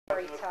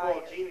very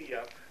tired. Jeannie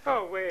up.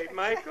 Oh, wait,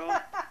 Michael?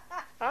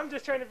 I'm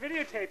just trying to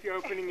videotape you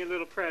opening your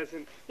little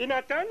present. You're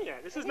not done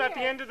yet. This is not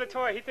the end of the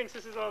toy. He thinks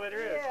this is all there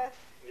is. Yeah.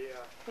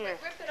 Yeah.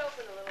 Rip it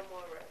open a little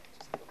more, Rick.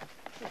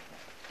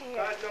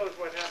 God knows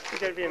what happened. You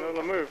gotta be in a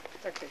little move.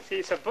 Okay, see,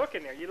 it's a book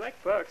in there. You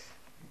like books.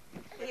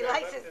 He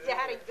likes his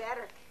daddy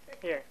better.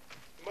 Here.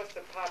 It must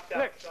have popped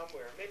out Look.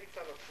 somewhere. Maybe it's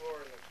on the floor.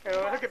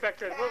 Well, hook it back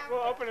to it. We'll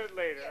open it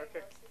later. Yeah,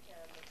 Okay. what's the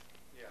camera?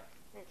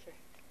 Yeah. Okay.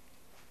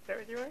 Is that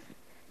what you want?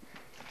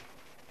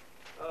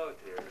 Oh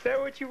dear. Is that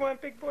what you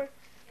want, big boy?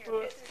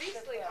 Well, It's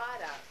beastly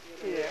hot out.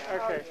 You know?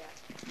 yeah, okay. Oh,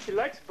 yeah. He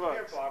likes Here,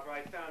 books. Barbara,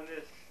 I found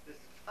this.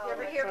 Oh, You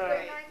ever that's hear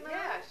great. Goodnight Mom?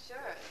 Yeah,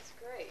 sure. It's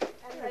great.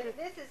 And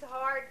this is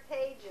hard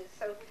pages,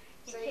 so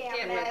he So you can't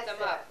can't mess rip them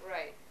it. up,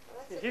 right.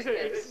 Well, that's He's a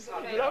good this is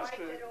on he the loves Wipe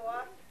food. it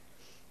off.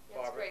 That's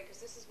Barbara. great,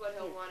 because this is what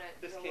he'll want to.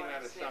 This came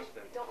out of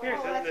something. Don't Here,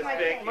 want Oh, that's this my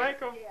big? thing.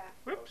 Michael. Yeah.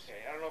 Whoops.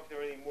 Okay, I don't know if there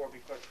are any more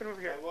because Put 'em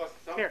over here. I lost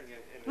something Here.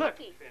 in Look.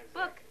 the transaction.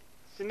 Book.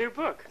 It's a new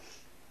book.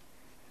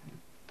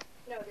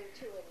 No, there are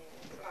two in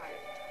there. All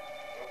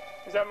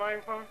right. Is that my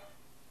phone?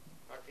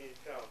 How can you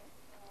tell?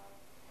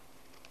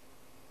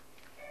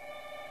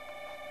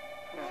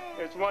 No.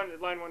 There's one,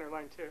 line 1 or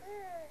line 2.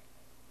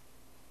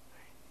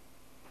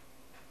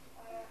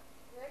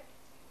 Rick,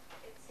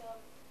 it's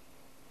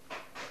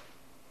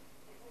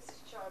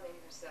Mrs. Charming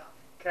herself.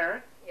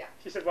 Karen? Yeah.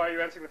 She said, why are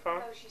you answering the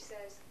phone? Oh, she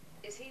says,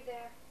 is he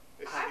there?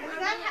 This is I you. really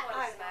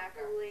want to smack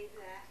her.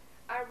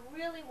 I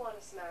really want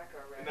to smack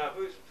her, Rick. Now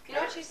who's You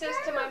know what she says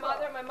to my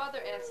mother? My mother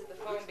answered the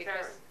phone Who's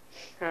because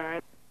Karen? All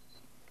right.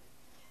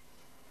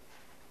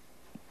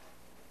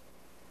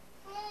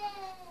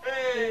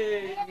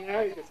 Hey!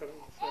 Now you get something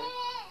to say.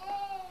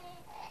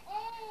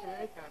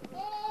 There you go.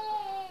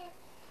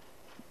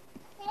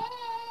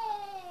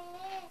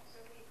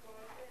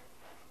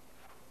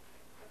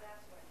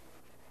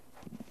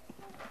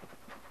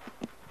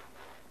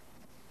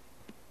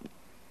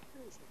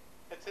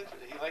 It's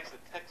interesting. He likes the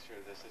texture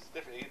of this. It's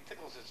different. He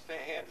tickles his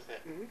hands.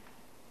 Mhm.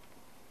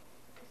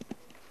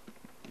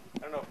 I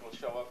don't know if it'll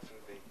show up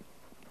through the.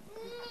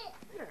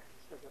 Yeah.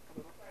 Shows up a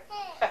little.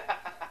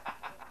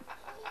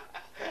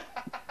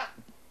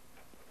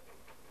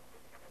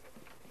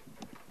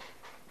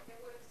 it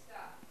wouldn't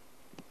stop.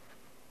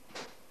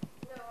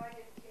 No, I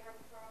didn't. Do you have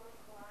a problem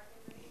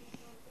coagulating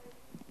or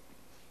something?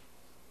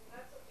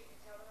 That's what you can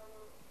tell it on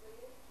the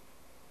video.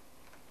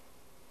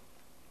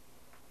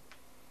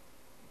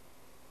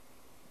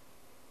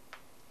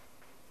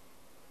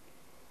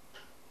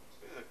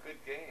 This is a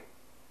good game.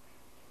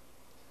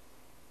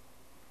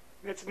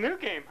 It's a new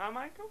game, huh,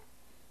 Michael?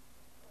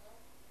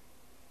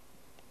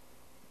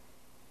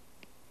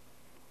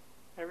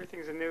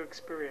 Everything's a new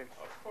experience.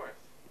 Of course.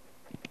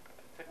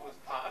 Tickle his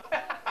palm.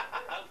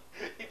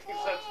 He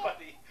thinks that's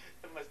funny.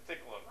 It must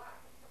tickle him.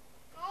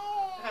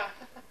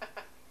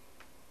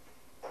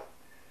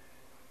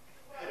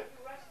 Well, you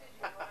rested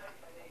your mind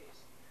for these.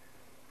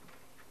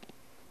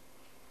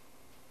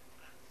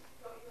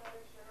 Don't you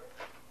understand?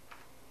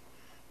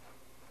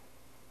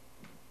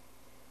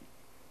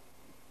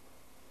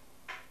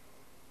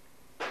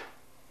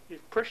 He's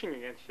pushing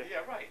against you. Yeah,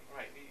 right.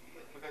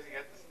 Because he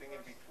got this thing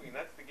in between.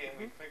 That's the game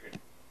we figured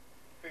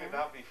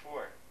out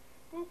before.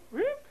 Whoop,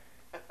 whoop.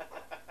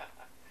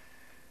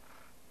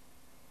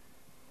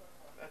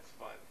 That's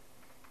fun.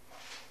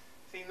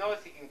 See,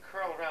 notice he can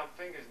curl around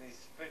fingers, and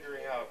he's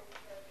figuring out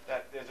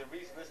that there's a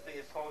reason this thing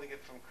is holding it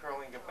from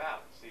curling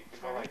about. So you can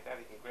go like that.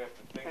 He can grab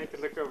the I fingers.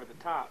 could look over the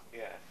top.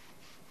 Yeah.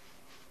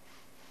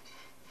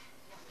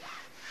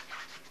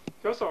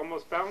 He's also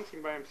almost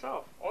bouncing by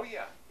himself. Oh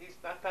yeah. He's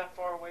not that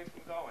far away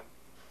from going.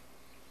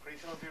 Pretty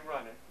soon he'll be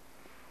running.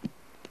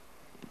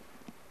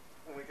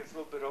 When he gets a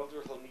little bit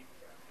older, he'll need.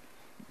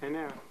 I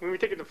know. When we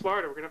take it to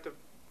Florida, we're going to have to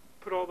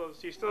put all those.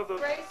 Do you still have those?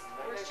 Grace,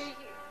 was she?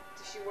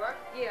 Does she work?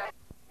 Yeah.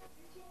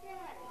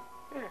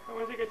 Yeah, I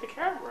want to get the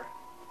camera.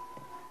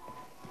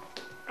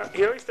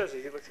 He always does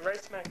it. He looks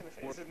right smack in the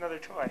face. This is another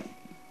toy.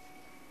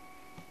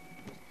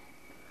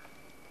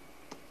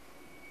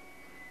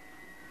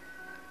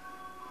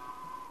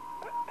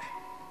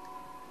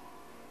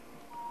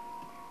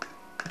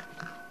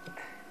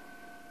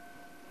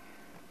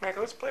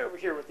 Michael, let's play over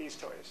here with these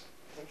toys.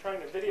 I'm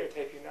trying to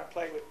videotape you, not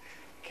play with...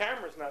 The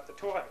camera's not the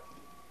toy.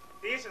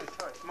 These are the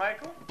toys.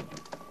 Michael?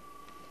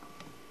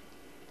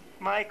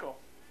 Michael.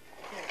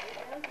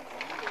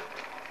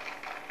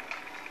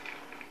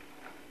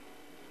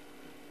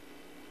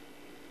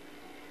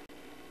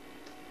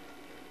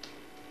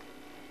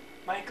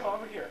 Michael,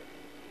 over here.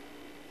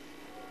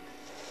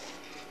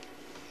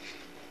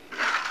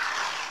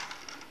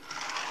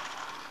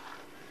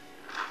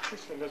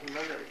 This one doesn't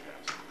run very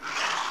fast.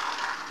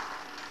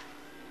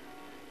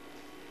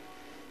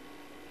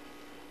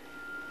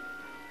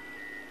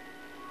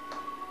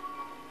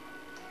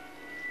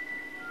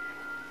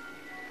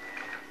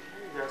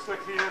 There you go. It's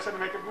like he knows how to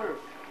make it move.